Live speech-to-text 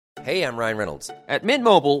Hey, I'm Ryan Reynolds. At Mint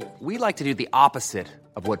Mobile, we like to do the opposite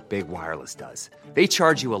of what Big Wireless does. They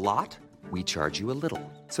charge you a lot, we charge you a little.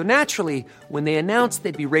 So naturally, when they announced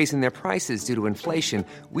they'd be raising their prices due to inflation,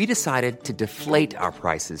 we decided to deflate our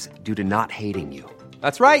prices due to not hating you.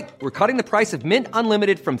 That's right. We're cutting the price of Mint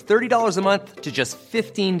Unlimited from $30 a month to just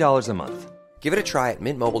 $15 a month. Give it a try at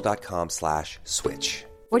mintmobile.com/switch.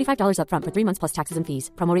 $45 up front for 3 months plus taxes and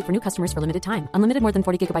fees. Promo rate for new customers for limited time. Unlimited more than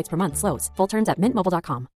 40 gigabytes per month. Slows full terms at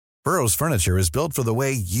mintmobile.com. Burrow's furniture is built for the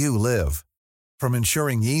way you live. From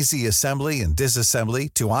ensuring easy assembly and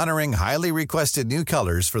disassembly to honoring highly requested new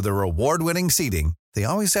colors for their award-winning seating, they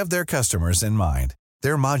always have their customers in mind.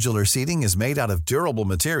 Their modular seating is made out of durable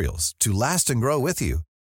materials to last and grow with you.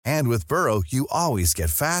 And with Burrow, you always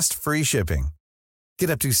get fast, free shipping.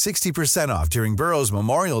 Get up to 60% off during Burrow's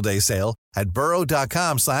Memorial Day sale at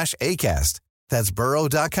burrow.com/ACAST. That's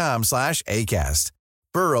burrow.com/ACAST.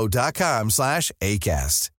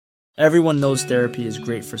 burrow.com/ACAST. Everyone knows therapy is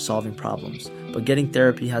great for solving problems, but getting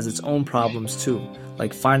therapy has its own problems too,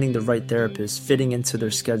 like finding the right therapist, fitting into their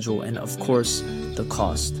schedule, and of course, the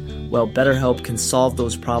cost. Well, BetterHelp can solve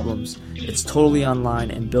those problems. It's totally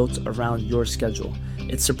online and built around your schedule.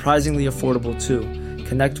 It's surprisingly affordable too.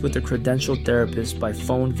 Connect with a credentialed therapist by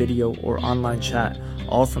phone, video, or online chat,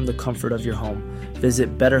 all from the comfort of your home.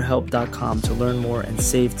 Visit BetterHelp.com to learn more and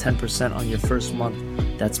save 10% on your first month.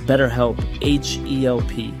 That's BetterHelp,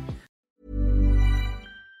 H-E-L-P.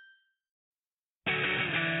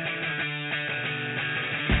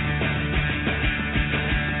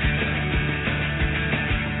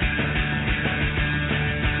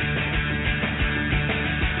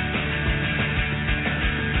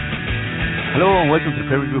 Hello and welcome to the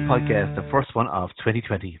Premier Group Podcast, the first one of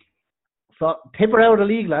 2020. So, tip her out of the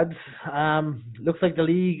league, lads. Looks like the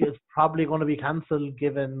league is probably going to be cancelled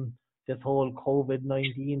given this whole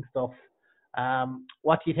COVID-19 stuff.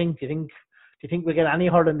 What do you think? Do you think we'll get any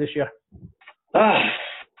hurling this year?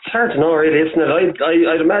 It's hard to know, really, isn't it?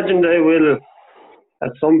 I'd imagine they will,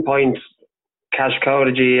 at some point, cash cow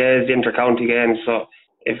the GAA's inter-county games. So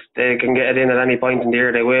if they can get it in at any point in the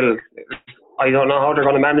year, they will. I don't know how they're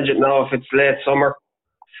going to manage it now if it's late summer.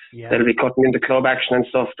 Yeah. They'll be cutting into club action and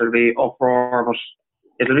stuff. There'll be uproar, but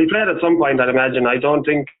it'll be played at some point, I'd imagine. I don't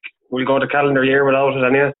think we'll go the calendar year without it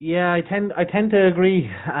anyway. Yeah, I tend to agree.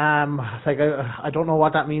 I don't know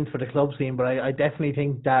what that means for the club scene, but I definitely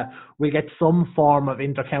think that we'll get some form of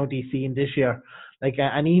inter-county scene this year. Like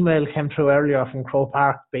an email came through earlier from Croke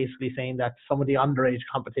Park basically saying that some of the underage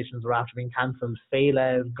competitions are after being cancelled.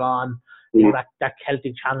 Fela is gone. That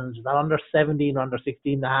Celtic Challenge, is that under 17 or under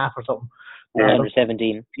 16 and a half or something? Under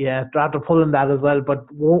 17. Yeah, they're pulling that as well. But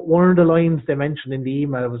one of the lines they mentioned in the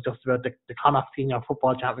email was just about the Connacht Senior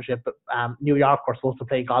Football Championship. New York were supposed to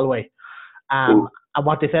play Galway. And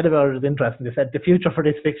what they said about it is interesting. They said the future for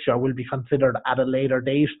this fixture will be considered at a later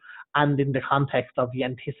date and in the context of the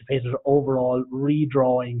anticipated overall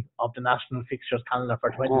redrawing of the national fixtures calendar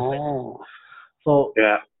for 2020. So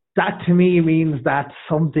yeah. That to me means that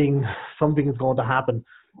something is going to happen.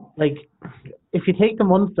 Like, if you take the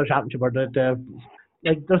Munster Championship or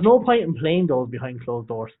there's no point in playing those behind closed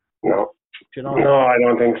doors. No. Do you know? No, I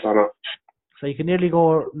don't think so, no. So you can nearly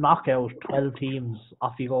go knock out 12 teams,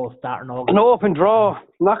 off you go, starting August. An open draw,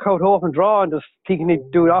 knockout open draw, and just thinking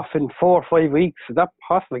they'd do it off in 4 or 5 weeks. Is that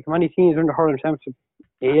possible? How many teams are in the hurling championship?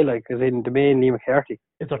 As in the main Lee McCarthy.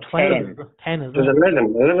 Is there 12? 10 is it? There's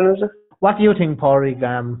 11 is it? What do you think, Pádraig?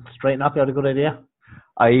 Straight knockout a good idea?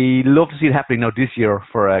 I love to see it happening now this year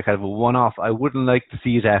for kind of a one-off. I wouldn't like to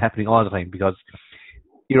see it happening all the time because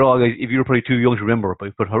you're all guys, if you're probably too young to remember,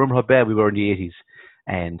 but I remember how bad we were in the 80s,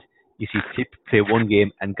 and you see Tip play one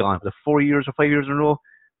game and gone for the 4 years or 5 years in a row.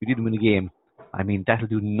 We didn't win a game. I mean, that'll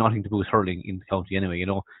do nothing to boost hurling in the county anyway. You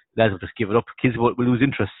know, lads will just give it up. Kids will lose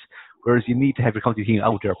interest. Whereas you need to have your county team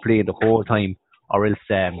out there playing the whole time, or else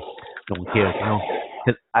no one cares. You know.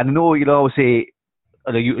 I know you'll always say,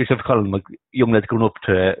 you have to call them like young lads going up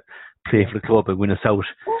to play for the club and win us out.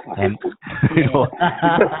 You know,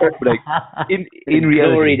 like in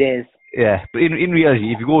reality, glory days. Yeah, but in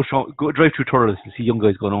reality, if you go drive through Thurles, you see young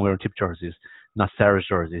guys going on wearing Tip jerseys, not Sarah's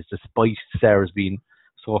jerseys, despite Sarah's being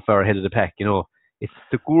so far ahead of the pack. You know, it's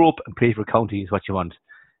to grow up and play for county is what you want.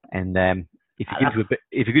 And if you get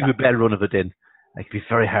into a bad run of it, then it can be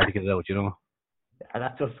very hard to get it out. You know. And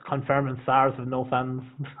that's just confirming SARS have no fans.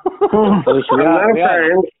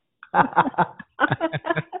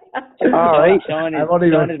 All right. Sean is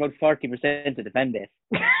about 40% of the fan base.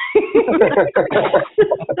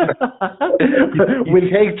 We'll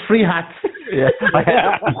take 3 hats. Yeah, I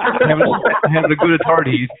have a good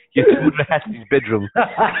authority. He's 2 hats in his bedroom.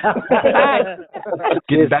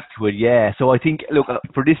 Getting back to it, yeah. So I think, look,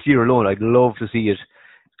 for this year alone, I'd love to see it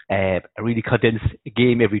a really condensed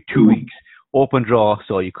game every 2 weeks, open draw,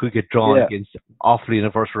 so you could get drawn against Offaly in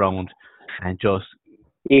the first round, and just.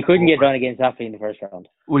 You couldn't get drawn against Offaly in the first round.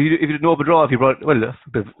 Well, if you didn't open draw, if you brought ring.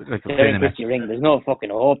 There's no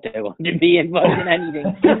fucking hope they're going to be involved in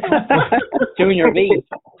anything. Junior B.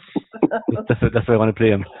 That's why I want to play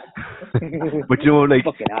him. But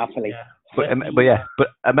fucking Offaly. But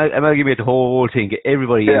amalgamate the whole thing. Get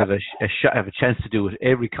everybody have a chance to do it.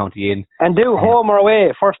 Every county in. And do home or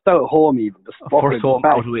away. First out home even. First home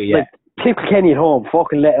out away. Yeah. Kilkenny at home.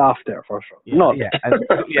 Fucking let it off there first.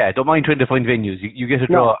 Don't mind trying to find venues. You get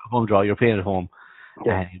a home draw. You're playing at home.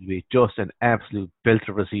 Yeah. It'll be just an absolute belter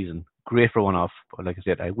of a season. Great for one off. But like I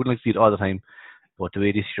said, I wouldn't like to see it all the time. But the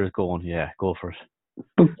way this year is going, go for it.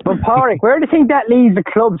 But Pádraig, where do you think that leaves the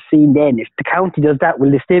club scene then? If the county does that,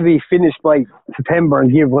 will they still be finished by September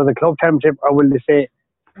and give us a club championship, or will they say?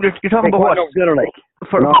 You're talking about what?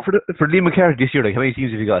 For Liam McCarthy this year, how many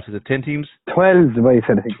teams have you got? Is it 10 teams? 12, the way you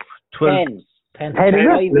said, I think. 12. 10. 5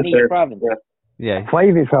 in each province. Yeah. 5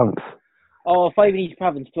 in each province. Oh, 5 in each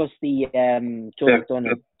province plus the Joe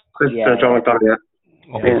McDonald. Joe McDonald,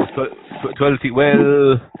 Okay, 12 teams.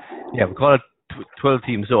 Well, we call it 12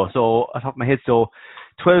 teams. So off the top of my head, 12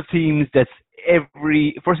 teams. That's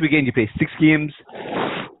first weekend you play 6 games.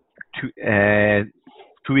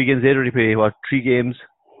 2 weekends later you play 3 games.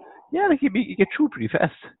 Yeah, you get through pretty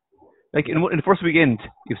fast. Like in the first weekend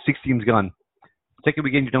you have 6 teams gone. Second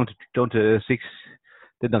weekend you're down to 6,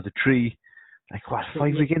 then down to 3. Like what?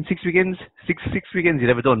 5 weekends, 6 weekends, 6 weekends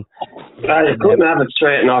you'd ever done. You couldn't have it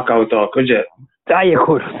straight knockout though, could you? You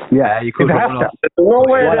could. Yeah, you could. There's no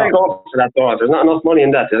way they go for that though. There's not enough money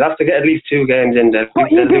in that. They'll have to get at least 2 games in there.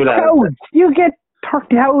 You get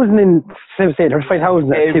 30,000 in, say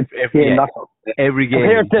 35,000 every game.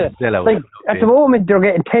 At the moment they're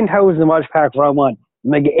getting 10,000 in Walsh Park round 1.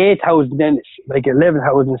 They get 8,000 then it's like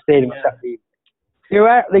 11,000 in the stadium.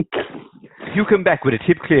 You're like. If you come back with a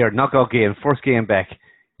tip clear knockout game, first game back,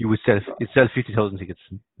 you would sell 50,000 tickets,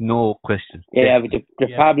 no question. Yeah, but the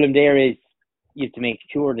problem there is you have to make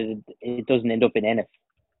sure that it doesn't end up in Ennis.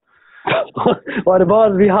 Well, the ball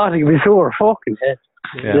will be hot, it'll be sore, fucking hell.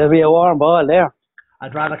 Yeah. There'll be a warm ball there.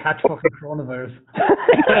 I'd rather catch fucking coronavirus.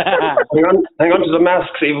 hang on to the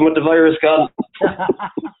masks, even with the virus gone.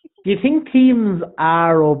 Do you think teams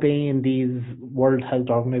are obeying these World Health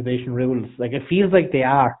Organization rules? Like, it feels like they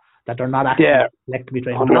are, that they're not actually collectively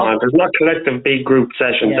trained. No, there's not collective big group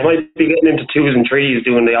sessions. They might be getting into 2s and 3s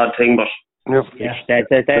doing the odd thing, but... That's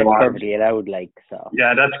perfectly allowed, like, so.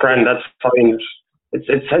 Yeah, that's grand, that's fine.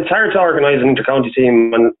 It's hard to organise an inter-county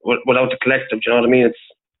team without the collective, do you know what I mean?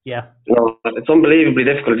 It's unbelievably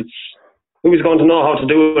difficult. Who's going to know how to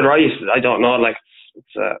do it right? I don't know, like,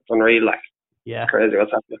 it's unreal, like. Yeah. Crazy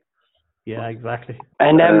what's happening. Yeah, exactly.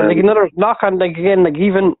 And like another knock on, like again, like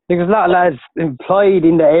even there's a lot of lads employed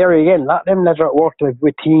in the area again. A lot of them lads are at work like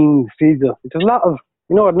with teams, there's a lot of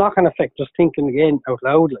a knock on effect. Just thinking again out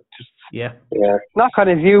loud, like just knock on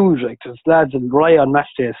is huge. Like just lads and rely on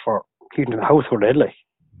match days for keeping the house for dead. Like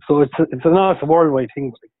so, it's a worldwide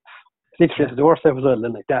thing. Like, it's literally at the doorstep as well,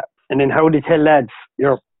 and like that. And then how they tell lads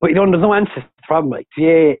but there's no answer to the problem. Like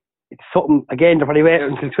it's something, again, they're probably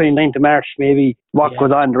waiting until 29th of March, maybe what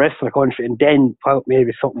goes on in the rest of the country, and then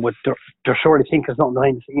maybe something they're surely thinking there's something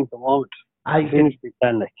behind the scenes at the moment.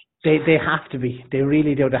 They have to be. They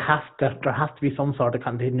really do. There has to be some sort of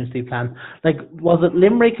contingency plan. Like, was it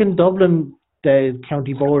Limerick and Dublin, the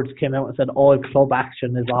county boards came out and said all club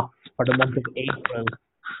action is off for the month of April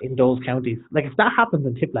in those counties. Like, if that happens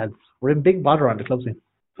in Tiplands, we're in big bother on the club scene.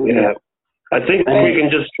 Yeah. I think we can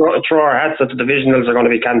just throw our hats at the divisionals are going to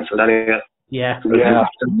be cancelled anyway. Yeah.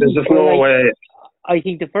 There's just no way. I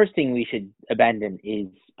think the first thing we should abandon is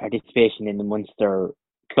participation in the Munster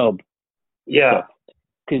club. Yeah.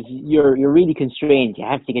 Because you're really constrained. You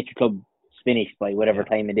have to get your club finished by whatever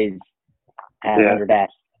time it is under that.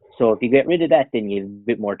 So if you get rid of that, then you have a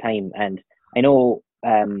bit more time. And I know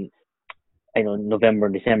November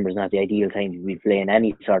and December is not the ideal time to be playing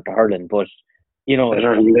any sort of hurling, but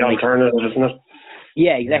better than the alternative, isn't it?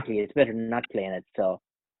 Yeah, exactly. It's better than not playing it. So,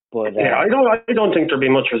 but I don't think there'll be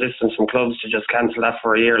much resistance from clubs to just cancel that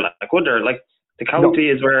for a year. Like, would there? Like, the county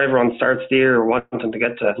is where everyone starts the year wanting to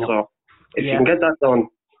get to. So, if you can get that done,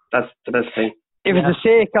 that's the best thing. If it's the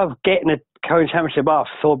sake of getting it county championship off,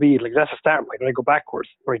 so be it. Like, that's a starting point. When I go backwards,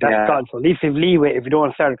 right, that's gone. So at least they've leeway if you don't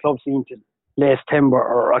want to start a club scene till late September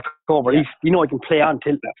or October. At least you know I can play on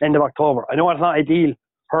till end of October. I know it's not ideal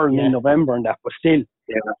hurling in November and that, but still,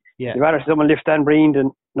 you'd rather see someone lift Dan Breen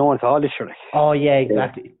than no one's all this year. Like. Oh yeah,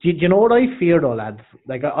 exactly. Do you know what I fear though, lads?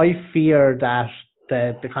 Like I fear that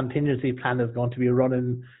the contingency plan is going to be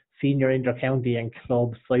running senior inter-county and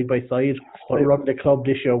club side by side, but run the club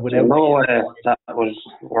this year without. No, that was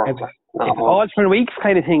work. It's alternate weeks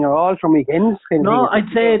kind of thing, or alternate weekends kind of thing. No, I'd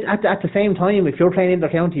say at the same time, if you're playing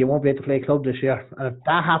inter-county, you won't be able to play club this year. And if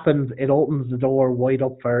that happens, it opens the door wide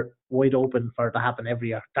open for it to happen every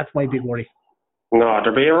year. That's my big worry. No,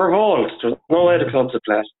 there'll be a revolt. There's no way the clubs will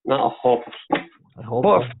play it. Not a hope. I hope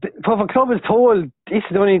but if a club is told this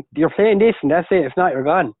is only you're playing this and that's it, if not you're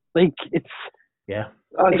gone. Like it's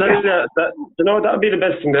I'll tell you that would be the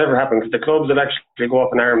best thing that ever happened, because the clubs would actually go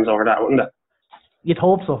up in arms over that, wouldn't they? You'd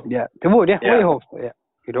hope so. Yeah, they would. Yeah, I hope so. Yeah.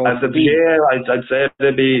 As the PGA, I'd say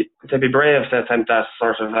they'd be brave to attempt that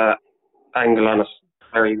sort of angle on it.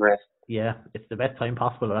 Very brave. Yeah, it's the best time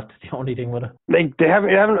possible. That's the only thing with it. Like they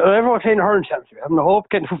haven't everyone playing the hurling championship. Having the hope of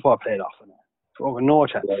getting football played off. No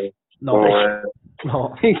chance. No.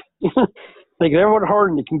 Like everyone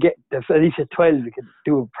hurling, you can get at least at 12. You can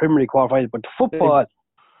do a Premier League qualifiers, but the football.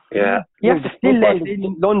 Yeah. You have to still let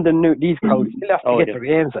in London. These crowds still have to get their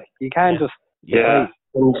games. Like you can't just. Yeah.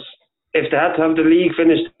 And if they had to have the league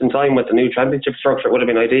finished in time with the new championship structure, it would have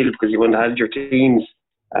been ideal, because you wouldn't have had your teams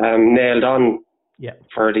nailed on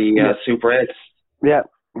for the Super 8s. Yeah.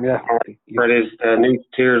 For it is the new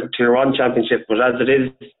Tier 1 championship, but as it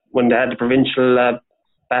is, when they had the provincial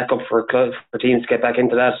backup for teams to get back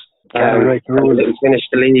into that, they didn't finish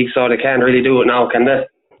the league, so they can't really do it now, can they?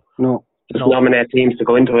 No. Just nominate teams to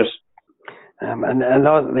go into it. And then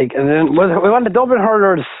one of the Dublin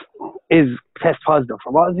hurlers is test positive.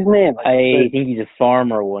 What was his name? I think he's a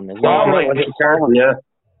farmer one. The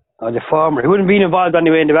farmer. He wouldn't be involved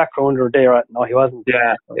anyway in the background or there. No, he wasn't.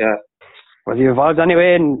 Yeah. Was he involved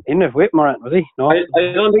anyway in it with Moran? Was he? No, I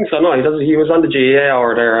don't think so. No, he doesn't. He was on the GAA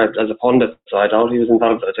or there as a pundit, so I doubt he was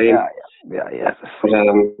involved with the team. Yeah.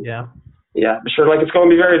 But sure, like, it's going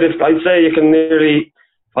to be very difficult. I'd say you can nearly.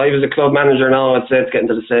 If I was a club manager now, I'd say it's getting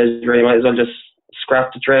to the stage where you might as well just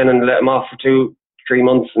scrap the train and let them off for 2-3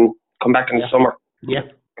 months and come back in the summer. Yeah.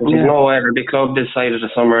 Because there's no way there'll be club this side of the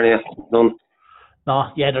summer anyway. None.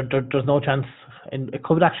 No, there's no chance. And it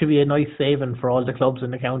could actually be a nice saving for all the clubs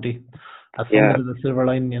in the county. As some of the silver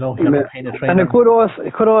line, you're not paying a train. And it could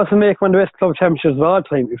also make one of the best club championships of all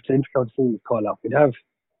time if the intercounty team is called up. You'd have,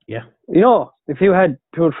 if you had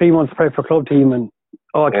 2 or 3 months prep for club team and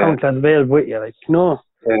all county lads available with you, like, Can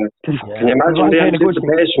you imagine the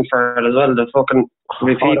anticipation for it as well? The fucking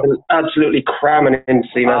people absolutely cramming in to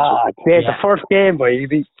see matches. The first game, boy, you'd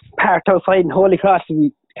be parked outside in Holy Cross,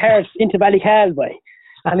 you'd be cars into Ballycal, boy.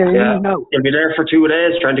 And you'll be there for 2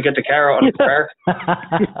 days trying to get the car out of the park.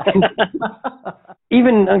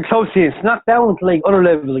 Even on close teams, not down to like other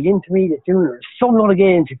levels, like intermediate, junior. Some lot of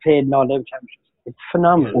games you played in all them championships. It's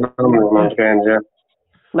phenomenal. Games,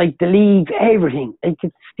 like the league, everything. Like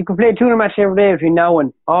you could play a tuna match every day between now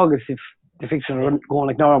and August if the fixtures are going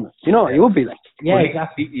like normal. You would be like. Yeah,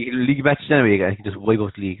 exactly. League matches anyway, you can just wipe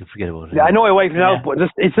out the league and forget about it. Yeah, I know I wiped it out, but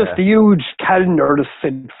it's just a huge calendar just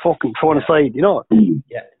fucking thrown aside, Yeah. Do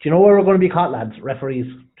you know where we're going to be caught, lads? Referees.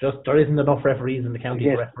 Just there isn't enough referees in the county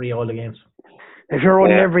to referee all the games. If you're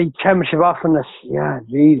running every championship off on this,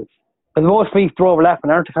 Jesus. But most weeks are overlapping,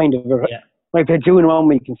 aren't they, kind of? Might play June 1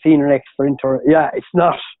 week and senior next for inter. Yeah, it's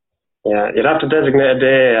not. Yeah, you'd have to designate a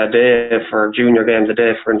day for junior games, a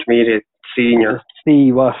day for intermediate, senior.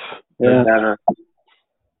 See what? Yeah.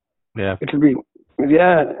 It'll be,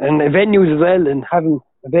 and venues as well, and having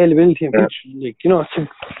availability and pitch,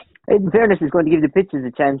 in fairness, it's going to give the pitches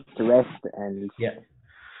a chance to rest, and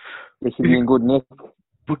they should be in good nick.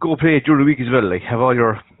 But go play it during the week as well, like have all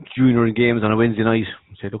your junior games on a Wednesday night.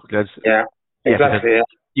 Say, look, lads. Yeah, exactly.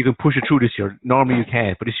 You can push it through this year. Normally you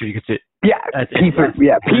can't, but this year you can say.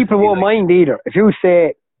 People won't mind either. If you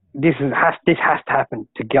say this has to happen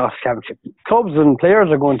to get off championship, clubs and players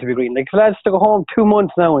are going to be green. Like lads to go home 2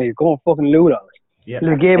 months now and you go and fucking loot on it.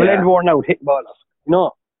 The game will end worn out, hitting ball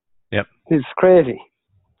off. Yep. It's crazy.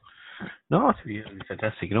 No, it's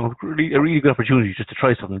fantastic. A really good opportunity just to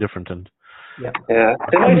try something different and. Yeah.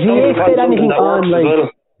 Have you said anything on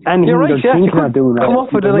like? And you're right, come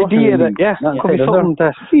up with an idea that could be something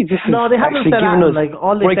that no, they haven't said that. Like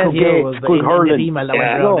all they said here was in the email that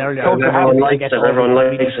went around earlier. Everyone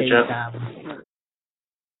likes it.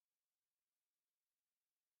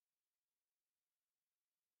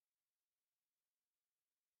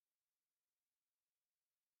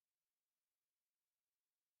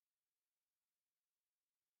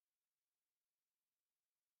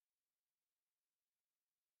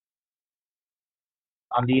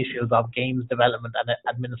 on the issues of games development and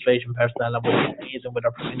administration personnel, and will be liaising with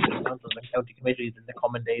our provincial councils and county committees in the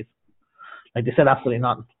coming days. Like, they said absolutely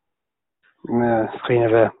nothing. Yeah, it's kind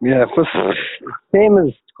of plus same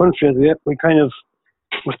as countries. We kind of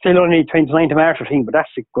we're still only 29th of March, I think, but that's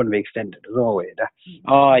going to be extended. There's no way. That's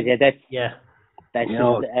That's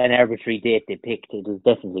just an arbitrary date they picked. It will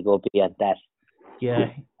definitely go beyond that.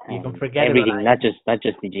 Yeah, you can forget everything, not just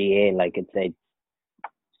the GA, like it said.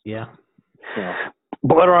 Yeah. You know.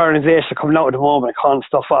 But other organisations are coming out at the moment, calling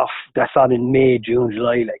stuff off. That's on in May, June,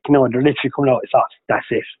 July. Like, you know, they're literally coming out. It's off. That's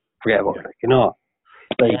it. Forget about it. Like, you know.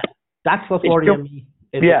 Like, that's what the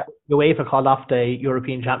UEFA called off the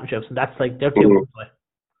European Championships, and that's like they're 2 months away.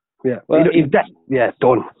 Yeah, well,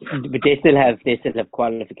 done. But they still have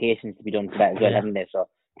qualifications to be done for that as well, haven't they? So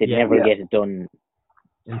they never get it done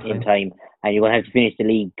in time, and you're gonna have to finish the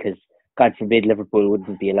league because, God forbid, Liverpool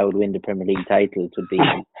wouldn't be allowed to win the Premier League title. It would be.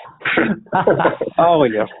 Oh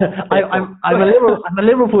yeah. I'm a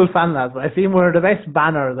Liverpool fan, lads, but I think one of the best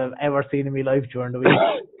banners I've ever seen in my life during the week.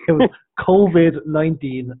 It was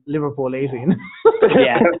COVID-19 Liverpool 18.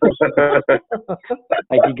 Yeah.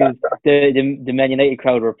 I think the Man United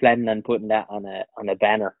crowd were planning on putting that on a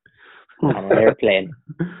banner on an airplane.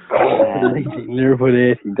 Liverpool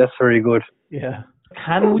 18. That's very good. Yeah.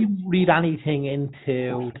 Can we read anything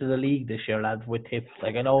into the league this year, lads, with Tip?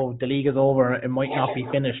 Like, I know the league is over, it might not be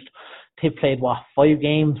finished. Tip played 5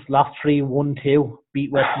 games, lost 3, won 2,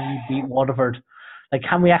 beat Westmeath, beat Waterford. Like,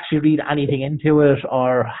 can we actually read anything into it,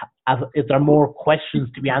 or is there more questions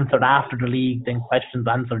to be answered after the league than questions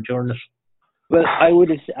answered during it? Well, I would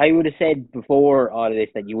have said before all of this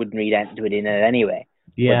that you wouldn't read into it in it anyway.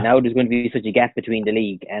 Yeah. But now there's going to be such a gap between the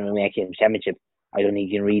league and when we actually have a championship. I don't think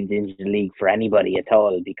you can read into the league for anybody at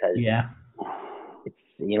all because it's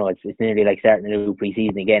nearly like starting a new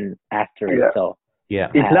pre-season again after it. So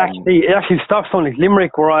it actually stops on like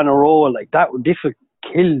Limerick were on a roll like that. This would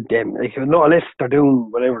kill them. Like, not unless they're doing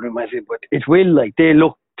whatever they might do, but it will. Like, they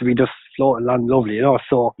look to be just floating along lovely, you know.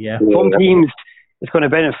 So some teams it's going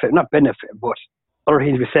to not benefit, but other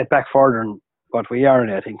teams will set back further than what we are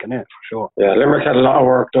in, I think, in it for sure. Yeah, Limerick had a lot of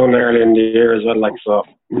work done early in the year as well, like so.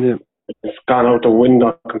 Yeah. It's gone out the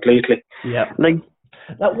window completely. Yeah. Like,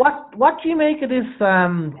 what do you make of this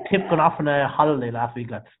Tip going off on a holiday last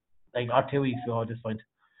week, lads? Like, or 2 weeks ago at this point.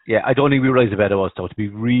 Yeah, I don't think we realised about it was, though, to be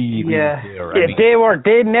really clear.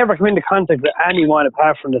 They never come into contact with anyone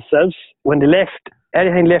apart from themselves. When they left,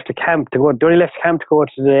 anything left the camp to go, they only left the camp to go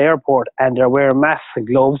to the airport, and they're wearing masks and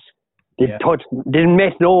gloves. They didn't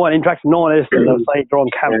make no one, interact with no one else outside their own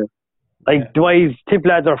camp. Yeah. Like, the boys, Tip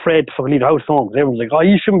lads are afraid to fucking leave the house home. Everyone's like, oh,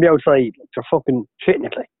 you shouldn't be outside. Like, they're fucking shitting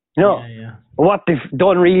it, like. You know? Yeah. But what they've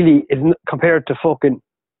done really is compared to fucking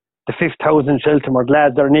the 5,000 Shelton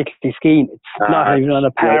lads that are nicely skiing. It's not even on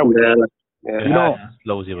a par with it. You know?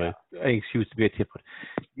 Blows you away. Any excuse to be a Tip. But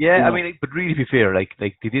I mean, but really, to be fair, like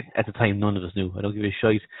they did at the time, none of us knew. I don't give a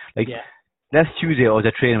shite. Like, last Tuesday, I was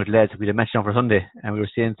at training with the lads. We had a match on for Sunday, and we were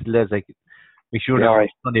saying to the lads, like, make sure that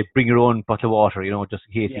Sunday, bring your own bottle of water, you know, just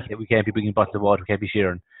in case we can't be bringing a bottle of water, we can't be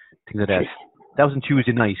sharing, things like that. That was on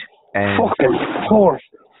Tuesday night. And fucking course.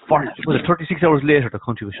 Was it 36 hours later the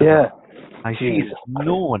country was shut down? I see.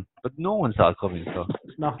 No one saw it coming. So.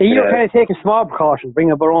 You're kind of taking small precautions,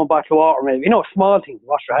 bring up our own bottle of water, maybe. You know, small things,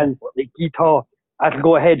 wash your hands. But like, you thought I had to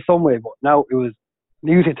go ahead some way, but now it was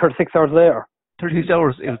usually 36 hours later. 36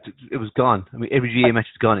 hours, it was gone. I mean, every GA match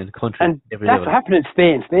is gone in the country. And that's what happened in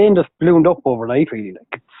Spain. Spain just ballooned up overnight, really.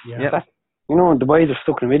 Like, you know, the boys are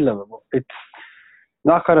stuck in the middle of it. But it's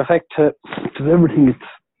not got effect to everything. It's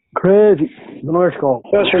crazy. I don't know where to go.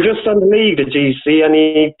 So just on the league, did you see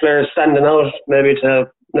any players standing out, maybe to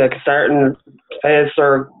like a starting pace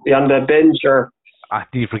or be on the bench? Or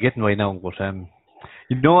you're forgetting right now, but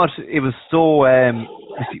you know what? It was so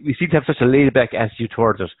we seem to have such a laid back attitude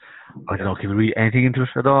towards it. I don't know, can we read anything into it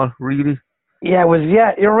at all, really? Yeah, it was.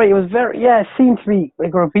 Yeah, you're right. It was very. Yeah, it seemed to be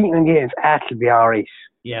like we're beating in games. Actually, be alright.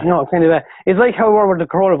 Yeah. You know, kind of. It's like how we were with the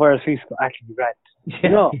coronavirus. We actually be grand. You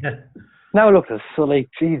know. Now look at us. So like,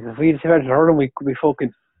 Jesus, we just had to hurt them. We could be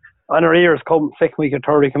fucking on our ears come second week or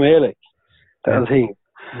third week of May. Like, that thing.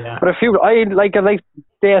 Yeah. But I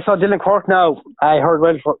saw Dylan Quirk now. I heard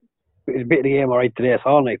well for a bit of the game alright today. I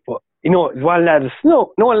saw all night, but you know, one lad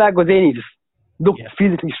no one lad goes in. He just looked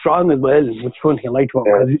physically strong as well, which one thing I liked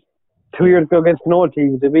about him. 2 years ago against an old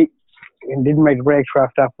team, and didn't make the breakthrough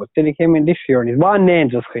after that. But then he came in this year, and his one name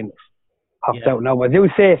just kind of popped out now. But they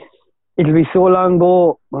would say it'll be so long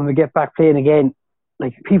ago when we get back playing again.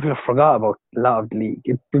 Like, people have forgot about a lot of the league.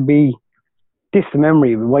 It will be distant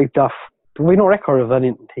memory. We wiped off. There will be no record of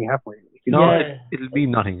anything happening. You know, it'll be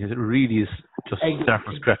nothing. It really is just start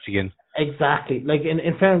from scratch again. Exactly. Like in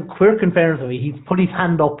fairness, Quirk, in fairness, he's put his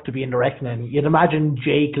hand up to be in the reckoning. You'd imagine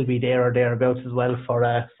Jake will be there or thereabouts as well for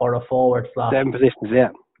a forward slot. Them positions, yeah.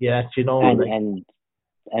 Yeah, you know, and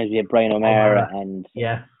as we have Brian O'Mara and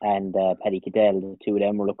Paddy Cadell, the two of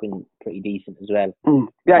them were looking pretty decent as well.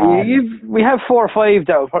 Yeah, we have 4 or 5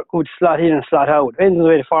 that could slot in and slot out. Depends on the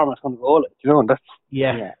way the format's going to go. Like, you know, that's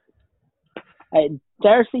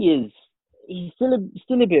Darcy he's still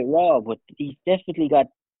a bit raw, but he's definitely got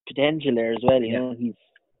potential there as well. You know,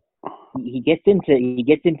 he gets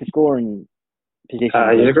into scoring positions.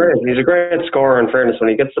 He's a great scorer. In fairness, when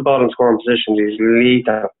he gets the ball in scoring positions, he's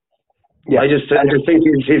lethal. Yeah, I just think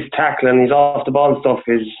his tackling, his off the ball stuff,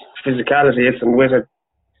 his physicality, isn't with it.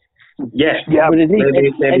 Yeah, but at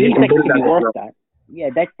least that can be worked on. Yeah,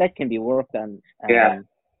 that can be worked on.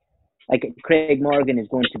 Like Craig Morgan is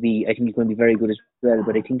going to be, I think he's going to be very good as well,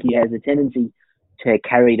 but I think he has a tendency to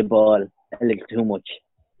carry the ball a little too much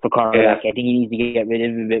for cornerback. I think he needs to get rid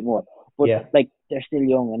of it a bit more. But like they're still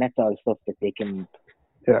young, and that's all stuff that they can.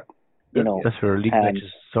 You know, that's where league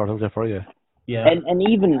matches sort of there for you. Yeah, and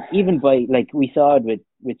even by like we saw it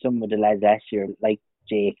with some of the lads last year, like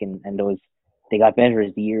Jake and those, they got better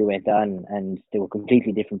as the year went on, and they were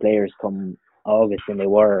completely different players come August than they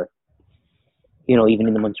were. You know, even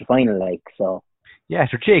in the Munster final, like so. Yeah,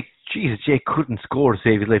 so Jake couldn't score to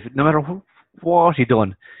save his life. No matter what he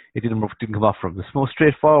done, it didn't come off from him. The most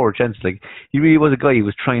straightforward chance, like he really was a guy who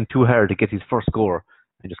was trying too hard to get his first score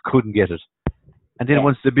and just couldn't get it. And then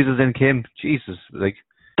once the business then came, Jesus, like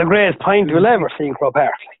the greatest point we'll ever see in Croke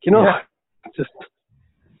Park, like, you know, just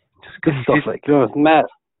good stuff, like, you know, it's mad.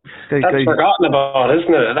 That's forgotten about,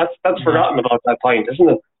 isn't it? That's forgotten about that point, isn't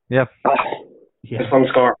it? Yeah. Just one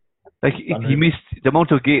score. Like he missed the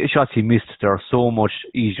amount of shots he missed. They are so much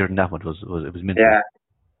easier than that one. It was mental.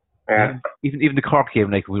 Yeah. Even the Cork game,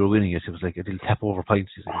 like we were winning it, it was like a little tap over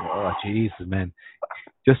points. Like, oh Jesus, man!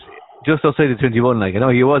 Just outside the 21, like I know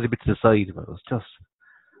he was a bit to the side, but it was just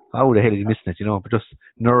how the hell is he missing it, you know? But just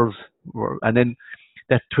nerves and then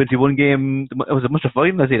that 21 game, it was a Munster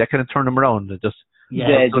final. I say that kind of turned him around. It just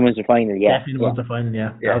the Munster final, definitely the Munster final,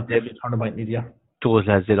 that was the tournament need, Those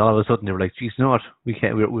lads did all of a sudden they were like, geez, you know what? We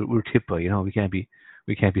can't. We're tipped by, you know. We can't be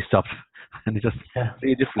stopped, and it just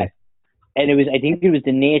really different. And I think it was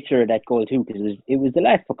the nature of that goal too, because it was the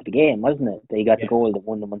last puck of the game, wasn't it? They got the goal that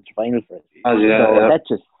won the Munster final for us.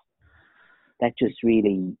 That just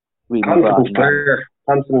really confidence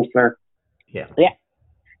player. Yeah.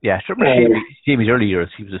 Sure. Jamie's early years,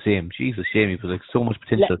 he was the same. Jesus, Jamie was like so much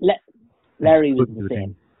potential. Larry was the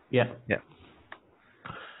same. Yeah.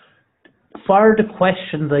 For the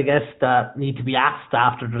questions, I guess, that need to be asked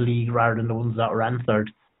after the league rather than the ones that were answered,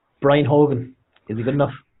 Brian Hogan, is he good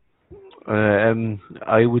enough?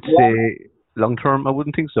 I would say long term, I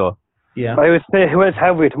wouldn't think so. Yeah. I would say who else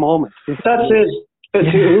have we at the moment? That's it.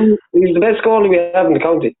 He's the best goalie we have in the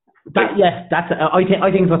county.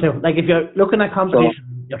 I think so too. Like if you're looking at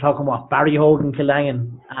competition, you're talking what? Barry Hogan,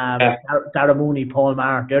 Killangen, Dara Mooney, Paul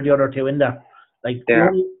Maher. They're the other two in there. Like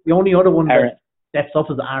the only other one that steps up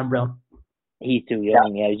is Aaron Brown. He's too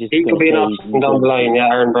young. He could be an option down the line.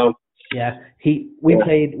 Aaron Brown. Yeah, we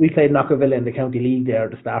played Knockerville in the county league there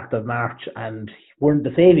at the start of March, and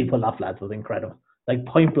the save he pulled off, lads, was incredible. Like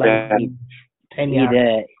point blank, 10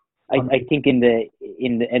 yards. I think in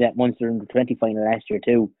that Munster under 20 final last year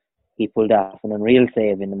too, he pulled off an unreal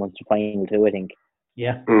save in the Munster final too, I think.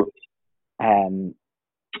 Yeah.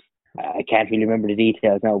 I can't really remember the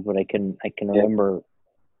details now, but I can remember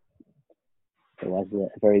it was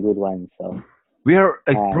a very good one. So we are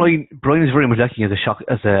like Brian is very much acting as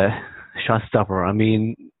a shot stopper. I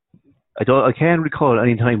mean, I can't recall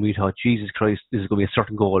any time we thought, Jesus Christ, this is going to be a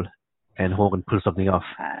certain goal, and Hogan pulled something off.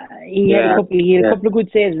 He had a couple of good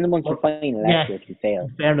saves in the Munster final last year, to be fair.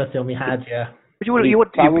 In fairness, we had, But you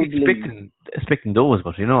would be expecting those,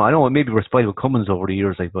 but you know, I know maybe we're spoiled with Cummins over the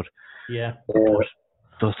years, like, but but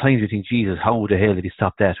those times you think, Jesus, how the hell did he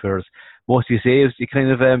stop that? Whereas most of your saves, you kind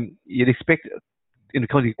of you'd expect in the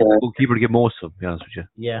county goalkeeper to get most of them, to be honest with you.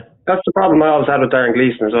 Yeah. That's the problem I always had with Darren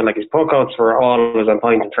Gleeson as well. Like his puck outs were always on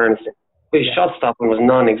point in fairness. His shot stopping was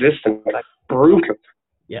non-existent, like brutal.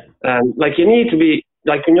 Yeah. And like you need to be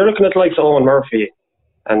like when you're looking at the likes of Owen Murphy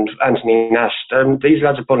and Anthony Nash, these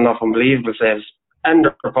lads are putting off unbelievable saves, and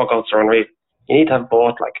their puck outs are unreal. You need to have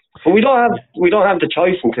both, like. But we don't have the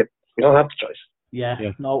choice in tip. We don't have the choice. Yeah.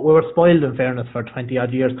 No, we were spoiled in fairness for 20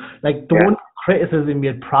 odd years. Like the one criticism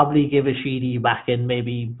you'd probably give a Sheedy back in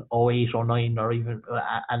maybe 08 or 09 or even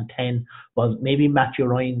and 10 was maybe Matthew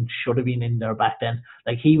Ryan should have been in there back then.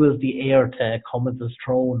 Like he was the heir to Cummins'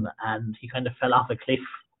 throne, and he kind of fell off a cliff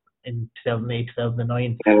in 2008,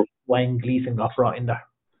 2009 when Gleeson got brought in there.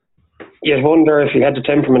 You'd wonder if he had the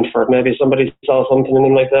temperament for it. Maybe somebody saw something in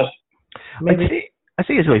him like that. Maybe. I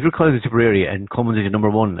say as well, if you're calling the Tipperary and coming into number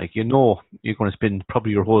one, like, you know, you're going to spend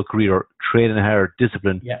probably your whole career training hard,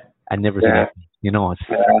 discipline, and never see anything. You know, it's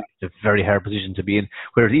a very hard position to be in.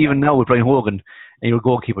 Whereas even now with Brian Hogan and you're a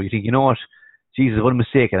goalkeeper, you think, you know what, Jesus, one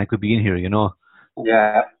mistake and I could be in here, you know.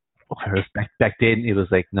 Yeah. Whereas back then it was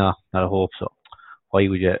like, no, not a hope. So why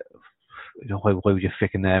would you why would you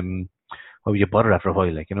why would you bother after a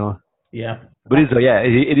while, like, you know? Yeah. But it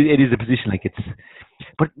is a position, like, it's.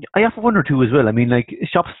 But I have to wonder too as well. I mean, like,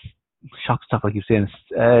 shot stop, like you're saying,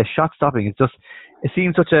 shot stopping. It's just, it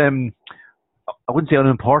seems such I wouldn't say an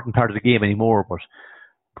important part of the game anymore. But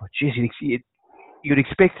geez, you'd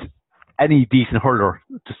expect any decent hurler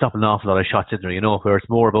to stop an awful lot of shots in there, you know, where it's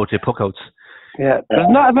more about the puckouts. Yeah, there's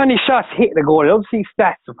not as many shots hitting the goal. I don't see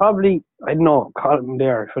stats. So probably, I don't know, Colin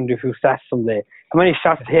there, if I do a few stats someday. How many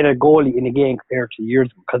shots hit a goalie in a game compared to years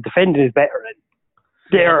ago? Because defending is better. And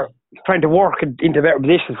they're trying to work into better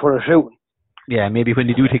positions for the shooting. Yeah, maybe when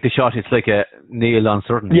they do take the shot, it's like a nail on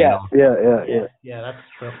certainty. Yeah, you know? Yeah, that's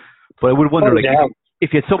true. But I would wonder, like,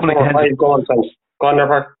 if you had someone like the hands. Go on there,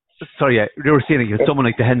 Park. Sorry, they were saying, like, you had someone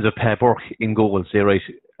like the hands of Burke in goal, say, right,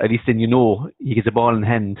 at least then you know he gets a ball in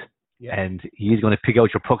hand and he's going to pick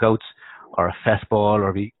out your puck outs or a fastball,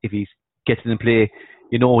 or if he gets it in play,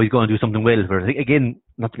 you know he's going to do something well. Whereas, again,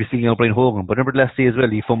 not to be singling out Brian Hogan, but remember last day as well,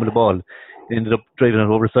 he fumbled the ball and ended up driving it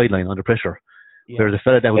over the sideline under pressure. Yeah. Whereas a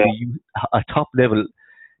fella that would be a top level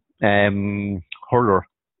hurler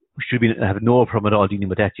should have no problem at all dealing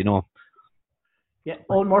with that, you know. Yeah,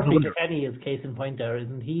 Owen Murphy-Kilkenny is case in point there,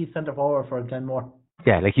 isn't he? Centre forward for Glenmore.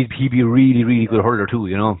 Yeah, like he'd be a really, really good hurler too,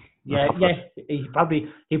 you know. Yeah. He'd probably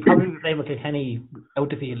be playing with Kilkenny out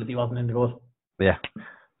the field if he wasn't in the goal. Yeah.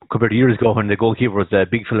 Compared to years ago when the goalkeeper was a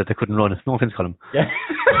big fella that couldn't run. No offense, Colin. Yeah.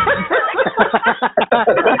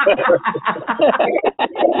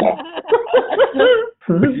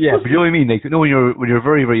 Yeah, but you know what I mean? Like, you know, when you're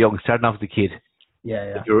very, very young, starting off as a kid.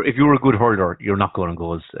 Yeah. If you're a good hurler, you're not going on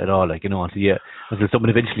goals at all. Like, you know, until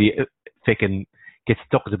someone eventually fucking gets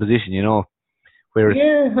stuck in the position, you know. Whereas,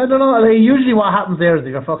 I don't know. Like, usually what happens there is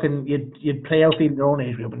you'd play outfield in your own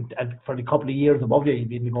age group, and for the couple of years above you, you'd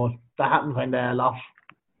be in the goal. That happens kind of a lot.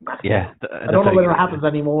 Yeah. I don't know whether it happens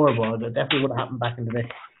anymore, but it definitely would have happened back in the day.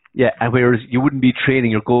 Yeah, and whereas you wouldn't be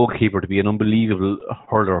training your goalkeeper to be an unbelievable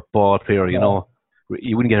hurler, ball player, you know.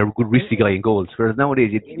 You wouldn't get a good risky guy in goals. Whereas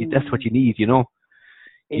nowadays, that's what you need, you know.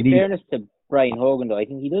 In fairness to Brian Hogan, though, I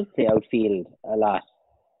think he does play outfield a lot.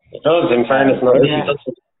 He does, in fairness. No,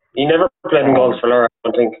 he never played in goals for Laura, I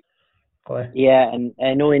don't think. Yeah, and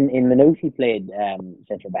I know in Maynooth he played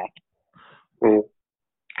centre back. Mm.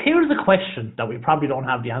 Here's a question that we probably don't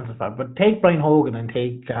have the answer for, but take Brian Hogan and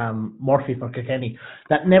take Murphy for Kilkenny,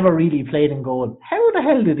 that never really played in goal. How the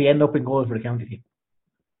hell did he end up in goal for the county team?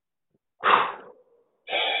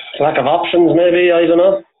 Lack of options, maybe, I don't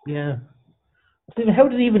know. Yeah. How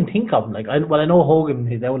did he even think of him? Like, I know Hogan,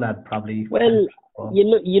 his old lad, probably. Well,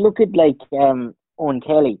 you look at like Owen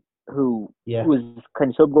Kelly, who was kind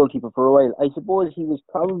of sub goalkeeper for a while. I suppose he was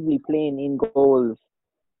probably playing in goals,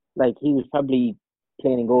 like he was probably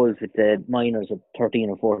playing in goals with the minors at 13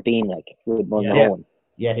 or 14, like with Mullinane.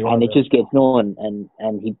 Yeah, he was. And it just gets known, and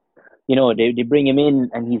he, you know, they bring him in,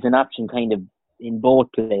 and he's an option kind of in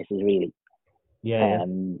both places, really. Yeah.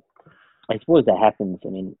 I suppose that happens. I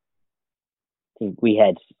mean,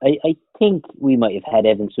 I think we might have had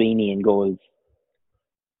Evan Sweeney in goals.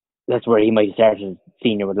 That's where he might have started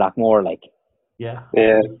senior with Lockmore, like. Yeah.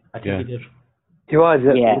 I think he did. He was,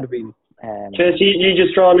 yeah. Would have been. Chase, you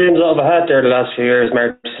just draw names out of a hat there the last few years,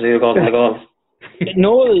 Mark, to see who got in the goals.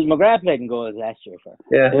 No, McGrath played in goals last year.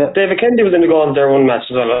 Yeah. David Kennedy was in the goals there one match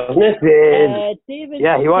as well, wasn't he? He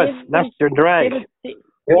was. Last year in the rag.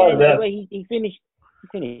 He finished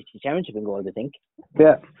the championship in goals, I think.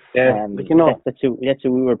 Yeah. But you know, that's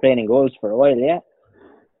who we were playing in goals for a while. Yeah.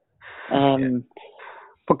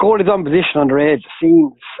 But goalies on position underage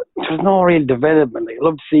seems there's no real development. I'd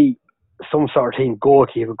love to see some sort of team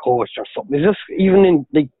goalkeeper coach or something. It's just even in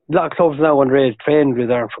like a lot of clubs now underage trained with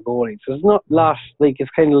there for goalies. So it's not lot like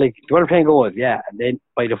it's kind of like you want to play goals, and then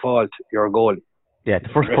by default you're a goalie. Yeah, the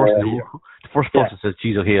first person says,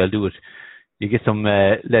 "Geez, okay, I'll do it." You get some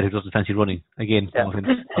lad who doesn't fancy running again. Yeah.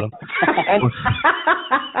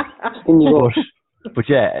 But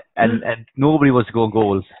yeah, and nobody wants to go on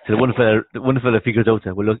goals. So the one fella figures out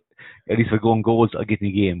that, well, look, at least if I go on goals, I'll get in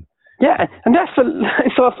the game. Yeah, and that's I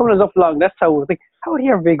saw someone up along. That's how how would he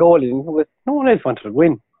ever be a goalie? No one else wanted to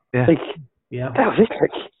win. Yeah. That was it.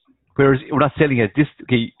 Whereas we're not selling it. If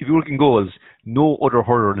you work in goals, no other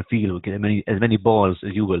hurler in the field will get as many balls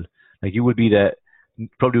as you will. Like you will be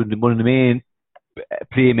probably one of the main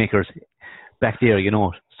playmakers back there,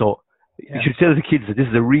 So you should tell the kids that this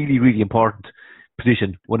is a really, really important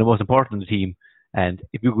position, one of the most important in the team. And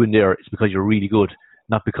if you go in there, it's because you're really good,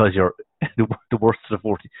 not because you're the worst of the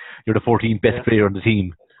 40. You're the 14th best player on the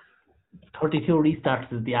team. 32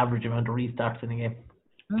 restarts is the average amount of restarts in a game.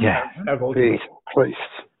 Yeah. Christ.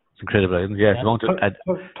 It's incredible. Yeah.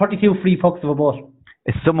 It's 32 free pucks of a ball.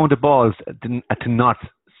 It's some amount of balls to not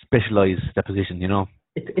specialise that position,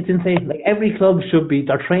 It's insane. Like every club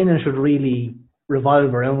their training should really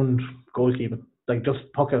revolve around goalkeeping. Like just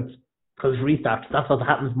puck outs. Because restarts, that's what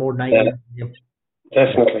happens more than anything. Yeah.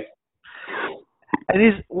 Definitely.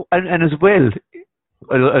 And as well,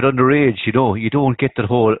 at underage, you don't get that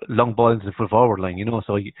whole long ball into the full forward line,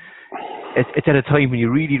 So it's at a time when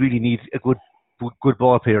you really, really need a good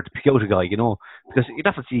ball player to pick out a guy, Because you'd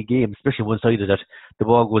have to see a game, especially one-sided, that the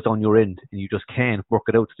ball goes on your end and you just can't work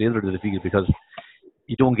it out to the other end of the field because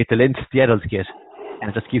you don't get the length the adults get, and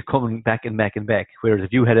it just keeps coming back and back and back. Whereas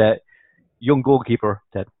if you had a young goalkeeper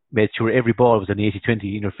that made sure every ball was an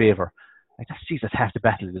 80-20 in your favour, like that's half the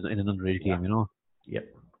battle in an underage game, Yep.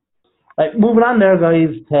 Right, moving on there,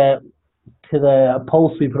 guys, to the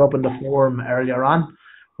post we put up in the forum earlier on.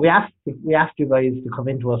 We asked you guys to come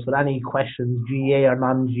into us with any questions, GA or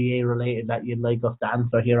non-GA related, that you'd like us to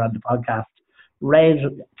answer here on the podcast.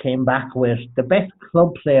 Red came back with the best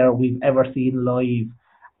club player we've ever seen live,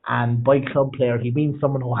 and by club player he means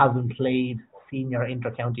someone who hasn't played senior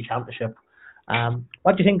inter-county championship.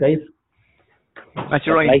 What do you think, guys? That's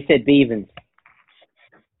right. I said Beavens.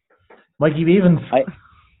 Mikey Beavens.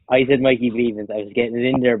 I said Mikey Beavens. I was getting it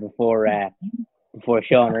in there before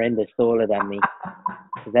Sean Arenda stole it on me.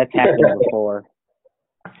 Because that's happened before.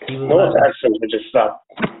 No, it's excellent. We just stop.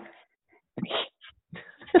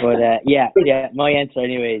 But yeah. My answer,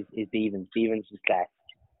 anyways, is Beavens. Beavens was class.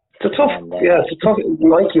 It's a tough. It's a tough.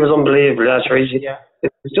 Mikey was unbelievable. That's right. Yeah.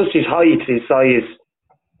 It's just his height, his size.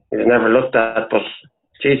 He's never looked at, but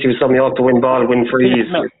geez, he was something off to win ball, win frees.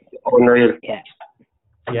 Unreal.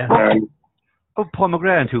 Yeah. Paul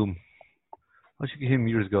McGrath to him. I should get him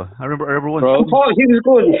years ago. I remember one. Paul, he was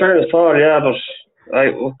good in fairness, Paul. Yeah,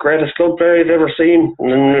 but greatest club player you've ever seen.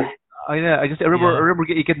 I remember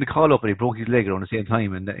getting the call up and he broke his leg around the same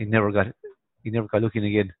time, and he never got looking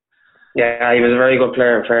again. Yeah, he was a very good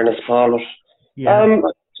player in fairness, Paul. But,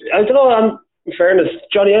 I don't know. In fairness,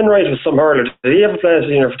 Johnny Enright was some hurler. Did he ever play a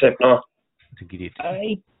senior for Tip? No. I think he did.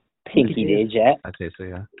 I think he did, yeah. I'd say so,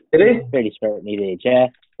 yeah. Did he? Fairly certain he did, yeah.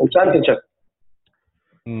 In championship?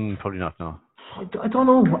 Probably not, no. I don't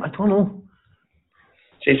know.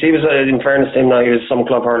 See, he was, in fairness to him now, he was some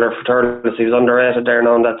club hurler for Turles. He was underrated there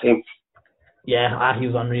now on that team. Yeah, he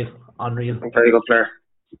was unreal. Very good player.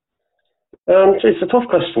 It's a tough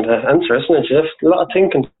question to answer, isn't it? You have a lot of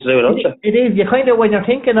thinking to do, don't you? It is. You kind of, when you're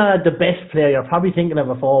thinking of the best player, you're probably thinking of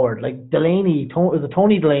a forward. Like Delaney,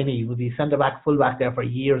 Tony Delaney was the centre-back, full-back there for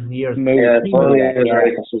years and years. Yeah, Tony is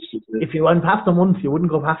very consistent. If you went past him once, you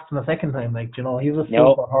wouldn't go past him a second time. Like, he was a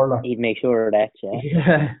super hurler. He'd make sure of that,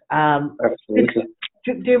 yeah. Absolutely.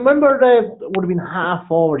 Do you remember would have been half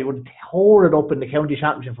forward? He would have tore it up in the county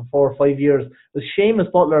championship for 4 or 5 years. It was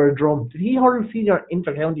Seamus Butler and Drum. Did he hurl senior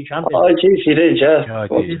inter-county championship? Oh, geez, he did, yeah.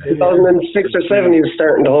 2006 or 7, he was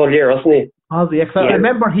starting the whole year, wasn't he? I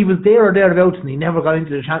remember he was there or thereabouts, and he never got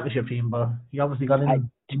into the championship team, but he obviously got in.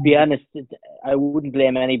 To be honest, I wouldn't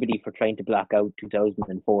blame anybody for trying to block out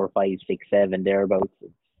 2004, 5, 6, 7, thereabouts.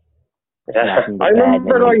 Yeah. I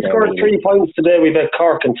remember he scored 3 points today. We bet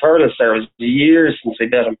Cork and Turles there. It was years since we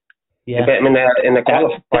bet him. Yeah. We bet him in the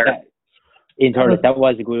qualifier. In Turles, that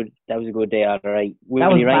was a good day, all right.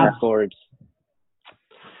 Willie Ryan scored.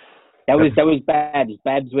 That was Babs.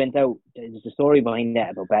 Babs went out. There's a story behind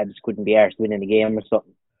that about Babs couldn't be arsed winning the game or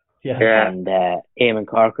something. Yeah. And Eamon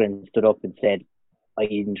Corcoran stood up and said, I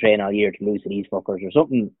didn't train all year to lose to these fuckers or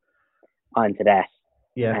something onto that.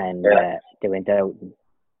 Yeah. And they went out.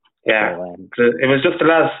 Yeah, so, it was just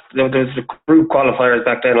there was the group qualifiers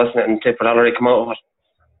back then, wasn't it? And Tip had already come out of it.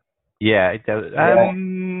 Yeah, I think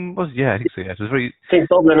so. Yeah, it was very. I think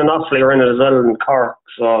Dublin and Offaly were in it as well, and Cork.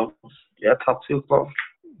 So yeah, top 2 clubs.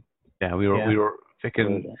 Yeah, we were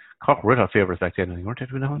thinking Cork were our favourites back then, weren't they?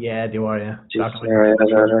 Yeah, they were. Yeah.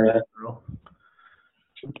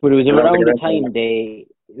 But it was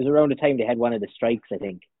around the time they had one of the strikes, I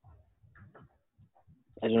think.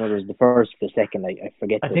 I don't know if it was the first or the second. I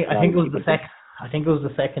forget. I think it was the second. I think it was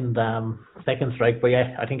the second strike. But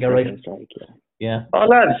yeah, I think you're right. Strike, yeah. Oh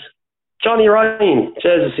lads, Johnny Ryan,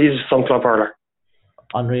 Jesus, he's some club hurler.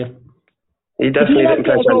 Unreal. He definitely didn't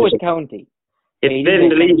play championship. County. He did in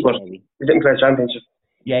the league, but he didn't play championship.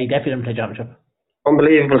 Yeah, he definitely didn't play championship.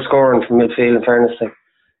 Unbelievable scoring from midfield, in fairness.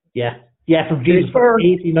 Yeah, from Jesus,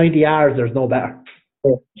 80, 90 yards, there's no better.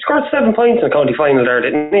 Yeah. He scored 7 points in the county final there,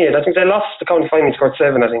 didn't he? I think they lost the county final, he scored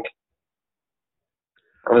 7, I think.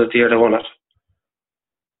 Or was it the year they won it?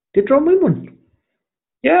 Did Drum win one?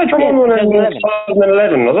 Yeah, Drum won one in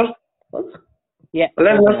 2011, was it? What? Yeah.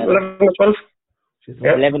 11 or 12?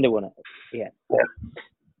 Yeah. 11 they won it. Yeah.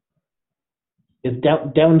 It's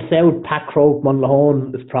down south, Pat Croke,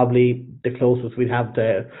 Monaghan is probably the closest we'd have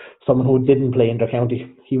to someone who didn't play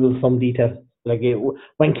inter-county. He was some detail.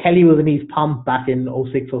 When Kelly was in his pomp back in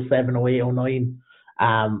 06, 07, 08, 09,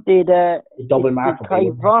 did Kai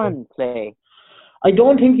Vaughan play? I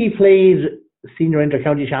don't think he played senior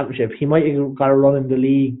inter-county championship. He might have got a run in the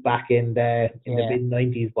league back in the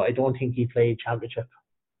mid-90s, but I don't think he played championship.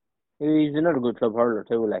 He's another good club hurler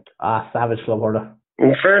too, savage club hurler.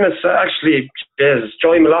 In fairness, actually,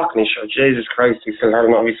 Joey Malachny, Jesus Christ, he's still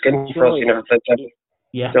hurling on his skin for us. He never played championship.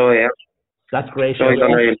 Yeah. So, yeah. That's great. Joey's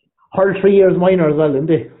unreal. Hurled 3 years minor as well, didn't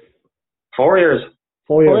he? 4 years.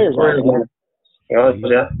 4 years. 4 years.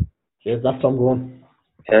 Yeah. Yeah, that's some going.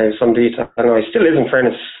 Yeah, some detail. I know, he still is, in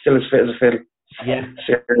fairness, still as fit as a fiddle. Yeah.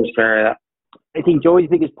 Serious player, yeah. I think Joey's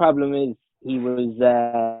biggest problem is he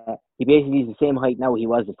basically is the same height now he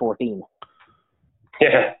was at 14.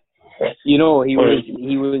 Yeah. You know, he was.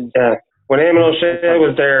 Yeah. When Eamon O'Shea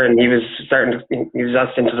was there and he was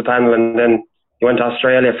asked into the panel, and then he went to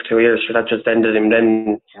Australia for 2 years, so that just ended him.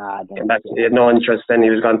 Then he had no interest. Then he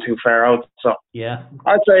was gone too far out. So yeah,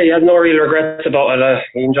 I'd say he has no real regrets about it.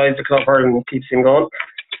 He enjoys the club and it keeps him going.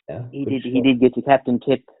 Yeah, he did get the captain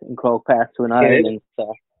tip in Croke Park to an Ireland.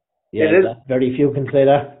 So. Yeah, very few can say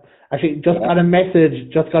that. Actually, got a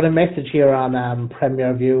message here on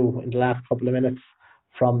Premier View in the last couple of minutes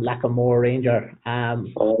from Lackamore Ranger.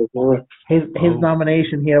 His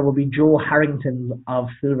nomination here will be Joe Harrington of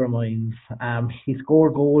Silvermines. He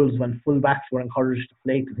scored goals when full-backs were encouraged to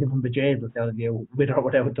flake to him and the Jays with or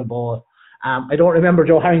without the ball. I don't remember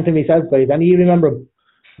Joe Harrington myself, guys. Any of you remember him?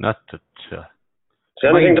 Not that. Say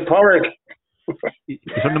anything to Porrick. He's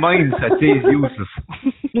from the mines. I'd say he's useless.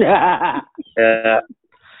 Yeah.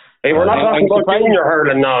 Hey, we're not talking about junior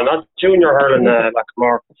hurling now, not junior hurling,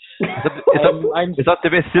 Lackamore. Is that the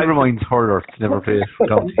best Silvermines hurler to never play?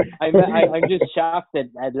 I'm just shocked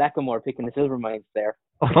at Lackamore picking the Silvermines there.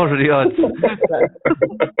 What are the odds?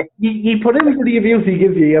 You put in for the abuse he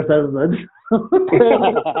gives you yourself, man.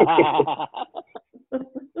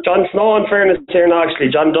 John Snow, in fairness here now, actually,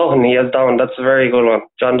 John Dohan, he has down. That's a very good one.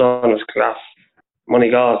 John Dohan was class. Money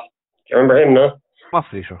God. Do you remember him, no?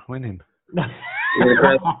 Awfully sure. Win him.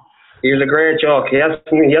 He was a great joke. He hasn't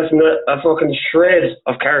a fucking shred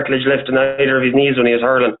of cartilage left in either of his knees when he was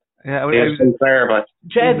hurling. Yeah, he was some player, but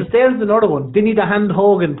Jed, there's another one. Didn't he the hand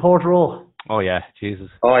hug in Port Row? Oh yeah, Jesus.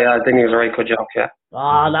 Oh yeah, I think he was a right good joke, yeah.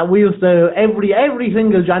 That we used to every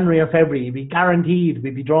single January or February we'd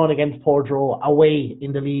be drawn against Port Row away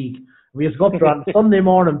in the league. We used to go up there on Sunday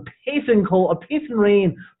morning, pissing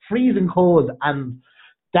rain, freezing cold, and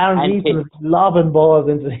Darren Gleeson was lobbing balls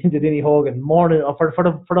into Denny Hogan morning for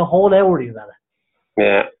the whole hour he was at it.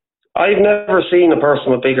 Yeah. I've never seen a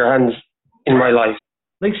person with bigger hands in my life.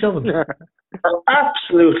 Like shovels. They're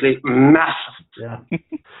absolutely massive. Yeah.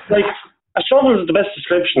 Like a shovel is the best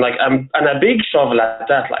description, like and a big shovel at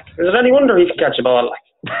that, like. Is it any wonder he can catch a ball, like?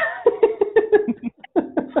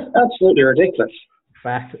 Absolutely ridiculous.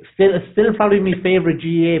 Fact. Still probably my favourite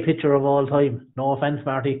GA pitcher of all time. No offence,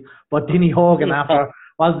 Marty. But Denny Hogan after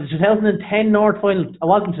was the 2010 North Final. It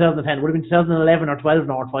wasn't 2010. It would have been 2011 or 12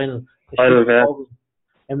 North Final.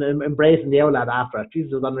 And embracing the outlet after it.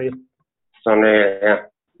 Jesus, it was unreal. It's unreal, yeah.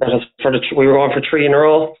 We were going for 3 in a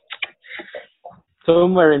row.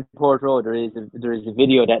 Somewhere in Port Road there is a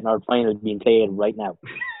video that North Final is being played right now.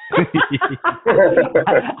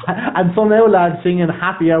 And some outlads singing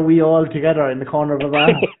 "Happy Are We All Together" in the corner of the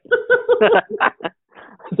van.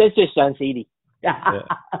 That's just Sean Seedy. Yeah.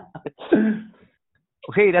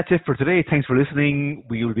 Okay, that's it for today. Thanks for listening.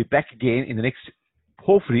 We will be back again in the next,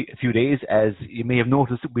 hopefully, a few days. As you may have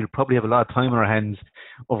noticed, we'll probably have a lot of time on our hands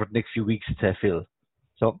over the next few weeks to fill.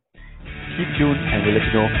 So keep tuned and we'll let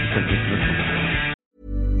you know.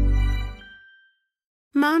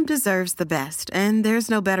 Mom deserves the best, and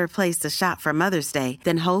there's no better place to shop for Mother's Day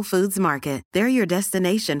than Whole Foods Market. They're your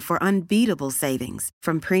destination for unbeatable savings,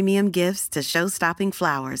 from premium gifts to show-stopping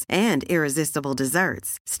flowers and irresistible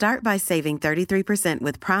desserts. Start by saving 33%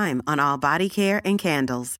 with Prime on all body care and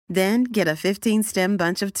candles. Then get a 15-stem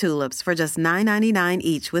bunch of tulips for just $9.99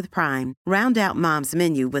 each with Prime. Round out Mom's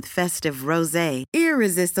menu with festive rosé,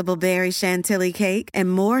 irresistible berry chantilly cake,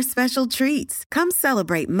 and more special treats. Come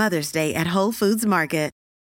celebrate Mother's Day at Whole Foods Market.